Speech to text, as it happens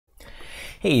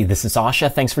Hey, this is Sasha.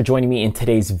 Thanks for joining me in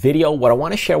today's video. What I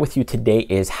want to share with you today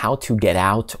is how to get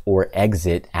out or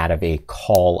exit out of a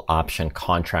call option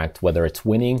contract, whether it's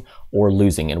winning or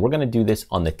losing. And we're going to do this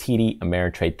on the TD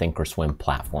Ameritrade Thinkorswim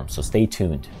platform. So stay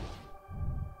tuned.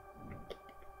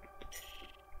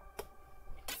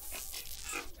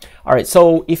 All right,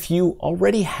 so if you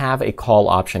already have a call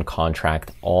option contract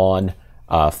on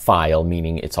file,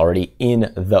 meaning it's already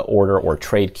in the order or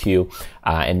trade queue,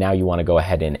 and now you want to go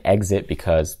ahead and exit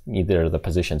because either the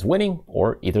position's winning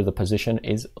or either the position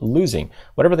is losing.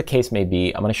 Whatever the case may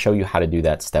be, I'm going to show you how to do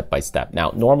that step by step.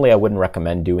 Now, normally I wouldn't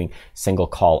recommend doing single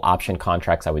call option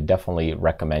contracts. I would definitely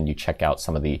recommend you check out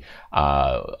some of the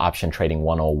Option Trading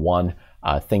 101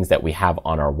 things that we have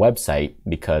on our website,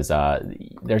 because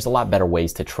there's a lot better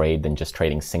ways to trade than just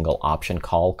trading single option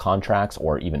call contracts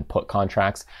or even put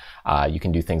contracts. You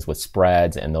can do things with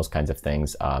spreads and those kinds of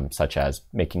things, such as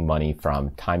making money from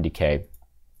time decay.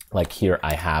 Like here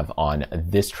I have on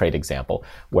this trade example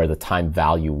where the time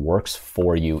value works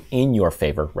for you in your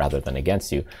favor rather than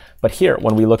against you. But here,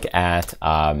 when we look at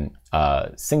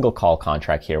single call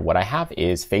contract here, what I have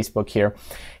is Facebook here,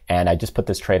 and I just put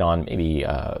this trade on maybe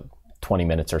 20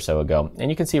 minutes or so ago. And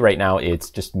you can see right now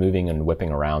it's just moving and whipping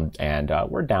around, and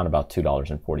we're down about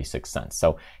 $2.46.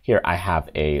 So here I have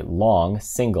a long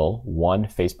single one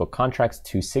Facebook contracts,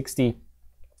 260,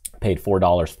 paid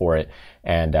 $4 for it.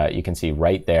 And you can see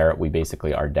right there, we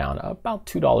basically are down about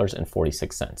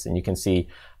 $2.46. And you can see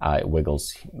it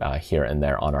wiggles here and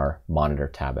there on our monitor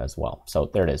tab as well. So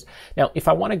there it is. Now, if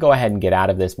I want to go ahead and get out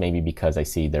of this, maybe because I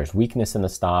see there's weakness in the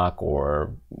stock,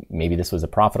 or maybe this was a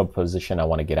profitable position, I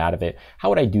want to get out of it. How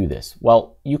would I do this?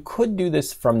 Well, you could do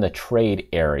this from the trade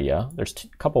area. There's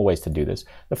a couple ways to do this.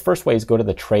 The first way is go to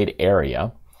the trade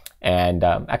area. And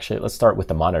actually, let's start with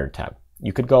the monitor tab.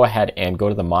 You could go ahead and go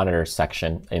to the monitor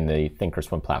section in the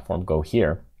Thinkorswim platform, go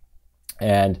here.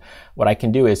 And what I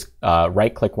can do is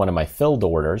right click one of my filled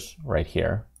orders right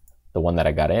here, the one that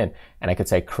I got in, and I could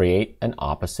say create an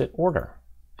opposite order.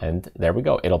 And there we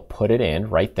go. It'll put it in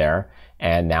right there.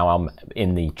 And now I'm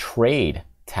in the trade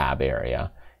tab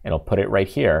area. It'll put it right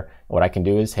here. What I can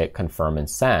do is hit confirm and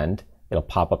send. It'll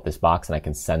pop up this box and I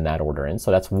can send that order in.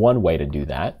 So that's one way to do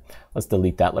that. Let's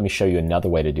delete that. Let me show you another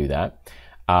way to do that.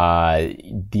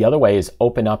 The other way is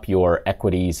open up your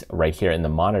equities right here in the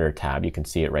monitor tab. You can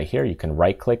see it right here. You can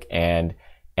right click and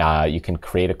you can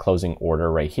create a closing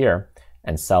order right here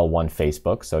and sell one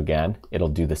Facebook. So again, it'll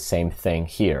do the same thing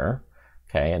here,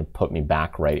 okay, and put me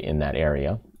back right in that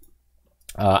area.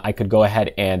 I could go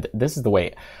ahead, and this is the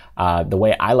way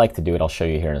I like to do it. I'll show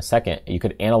you here in a second. You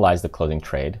could analyze the closing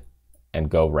trade and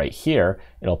go right here.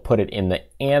 It'll put it in the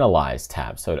Analyze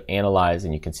tab. So to analyze,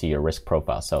 and you can see your risk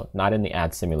profile. So not in the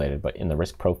Ad Simulated, but in the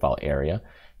risk profile area.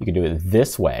 You can do it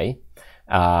this way.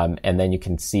 And then you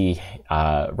can see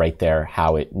right there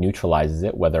how it neutralizes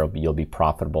it, whether you'll be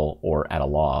profitable or at a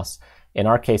loss. In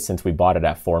our case, since we bought it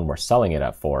at 4 and we're selling it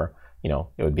at 4, you know,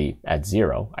 it would be at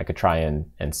 0. I could try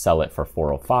and sell it for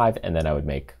 405, and then I would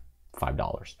make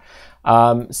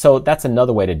 $5. So that's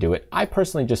another way to do it. I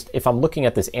personally just, if I'm looking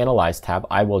at this Analyze tab,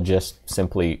 I will just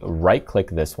simply right click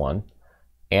this one,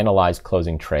 Analyze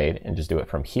Closing Trade, and just do it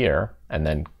from here, and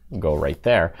then go right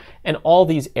there. And all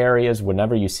these areas,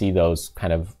 whenever you see those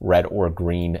kind of red or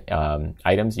green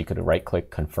items, you could right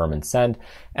click Confirm and Send,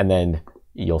 and then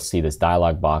you'll see this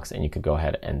dialog box, and you could go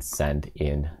ahead and send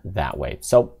in that way.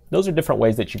 So those are different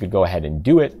ways that you could go ahead and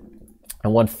do it.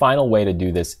 And one final way to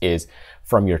do this is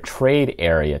from your trade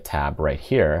area tab right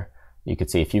here. You can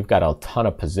see if you've got a ton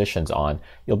of positions on,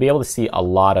 you'll be able to see a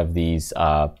lot of these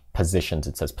positions.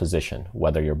 It says position,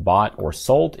 whether you're bought or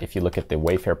sold. If you look at the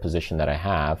Wayfair position that I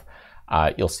have,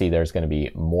 you'll see there's going to be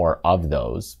more of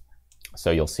those. So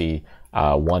you'll see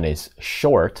one is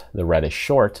short, the red is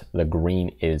short, the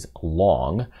green is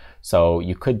long. So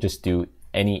you could just do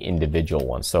any individual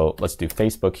one. So let's do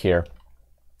Facebook here,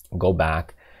 go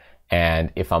back.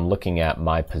 And if I'm looking at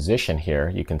my position here,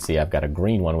 you can see I've got a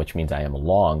green one, which means I am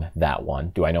long that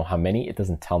one. Do I know how many? It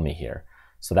doesn't tell me here.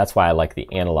 So that's why I like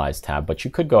the Analyze tab. But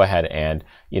you could go ahead and,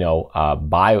 you know,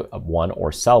 buy one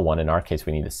or sell one. In our case,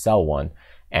 we need to sell one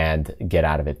and get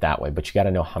out of it that way. But you got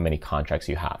to know how many contracts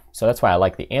you have. So that's why I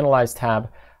like the Analyze tab.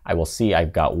 I will see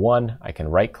I've got one. I can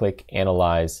right click,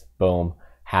 Analyze, boom,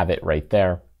 have it right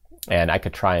there. And I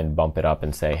could try and bump it up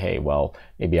and say, hey, well,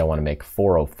 maybe I want to make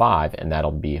 405, and that'll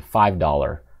be a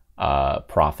 $5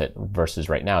 profit versus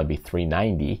right now it'd be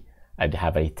 $3.90. I'd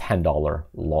have a $10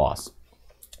 loss.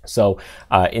 So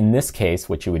in this case,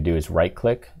 what you would do is right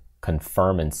click,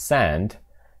 confirm and send,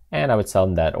 and I would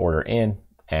send that order in.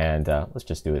 And let's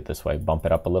just do it this way, bump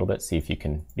it up a little bit, see if you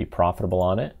can be profitable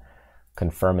on it.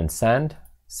 Confirm and send,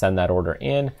 send that order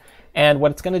in. And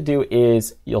what it's going to do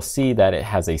is you'll see that it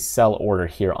has a sell order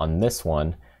here on this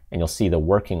one, and you'll see the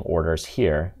working orders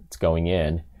here. It's going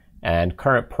in, and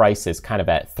current price is kind of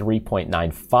at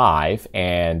 3.95,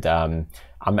 and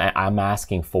I'm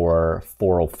asking for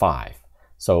 405.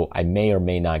 So I may or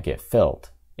may not get filled.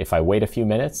 If I wait a few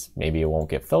minutes, maybe it won't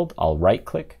get filled. I'll right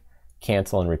click,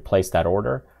 cancel and replace that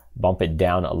order, bump it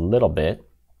down a little bit,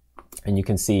 and you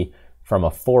can see from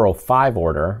a 405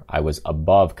 order, I was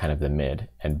above kind of the mid,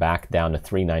 and back down to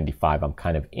 395, I'm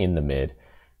kind of in the mid,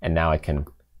 and now I can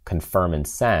confirm and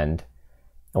send.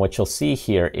 And what you'll see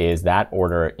here is that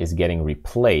order is getting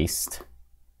replaced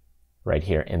right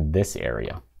here in this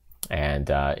area. And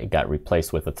it got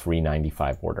replaced with a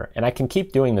 395 order. And I can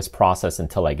keep doing this process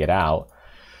until I get out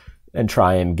and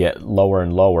try and get lower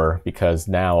and lower, because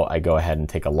now I go ahead and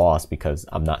take a loss because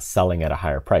I'm not selling at a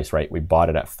higher price, right? We bought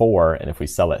it at 4, and if we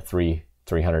sell at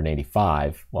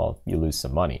 385, well, you lose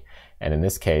some money. And in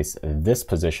this case, this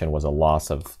position was a loss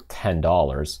of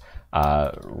 $10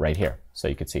 right here. So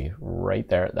you can see right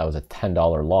there, that was a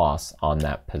 $10 loss on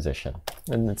that position.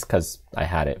 And it's because I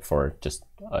had it for just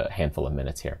a handful of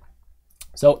minutes here.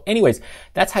 So anyways,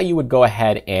 that's how you would go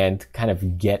ahead and kind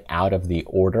of get out of the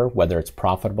order, whether it's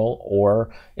profitable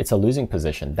or it's a losing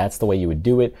position. That's the way you would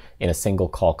do it in a single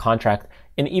call contract.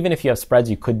 And even if you have spreads,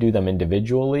 you could do them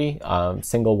individually,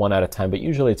 single one at a time, but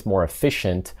usually it's more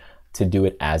efficient to do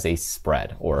it as a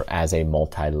spread or as a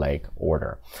multi-leg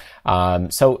order.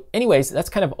 So anyways, that's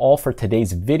kind of all for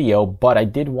today's video, but I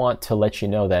did want to let you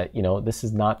know that, this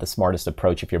is not the smartest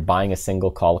approach. If you're buying a single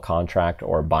call contract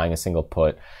or buying a single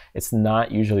put, it's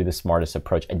not usually the smartest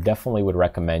approach. I definitely would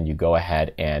recommend you go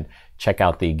ahead and check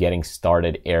out the Getting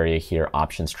Started area here,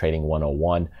 Options Trading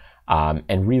 101,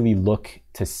 and really look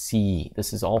to see,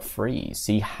 this is all free,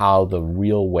 see how the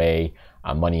real way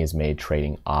money is made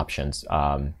trading options.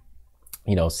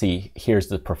 See, here's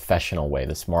the professional way,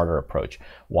 the smarter approach.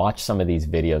 Watch some of these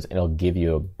videos and it'll give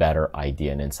you a better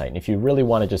idea and insight. And if you really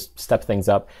want to just step things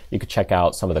up, you could check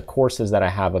out some of the courses that I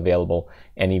have available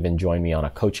and even join me on a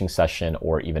coaching session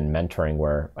or even mentoring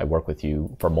where I work with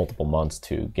you for multiple months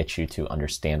to get you to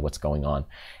understand what's going on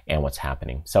and what's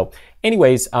happening. So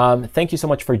anyways, thank you so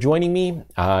much for joining me.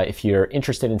 If you're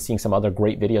interested in seeing some other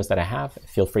great videos that I have,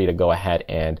 feel free to go ahead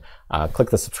and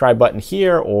click the subscribe button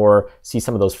here, or see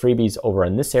some of those freebies over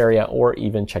in this area, or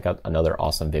even check out another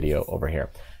awesome video over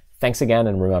here. Thanks again,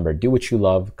 and remember, do what you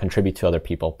love, contribute to other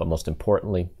people, but most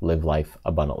importantly, live life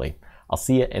abundantly. I'll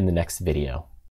see you in the next video.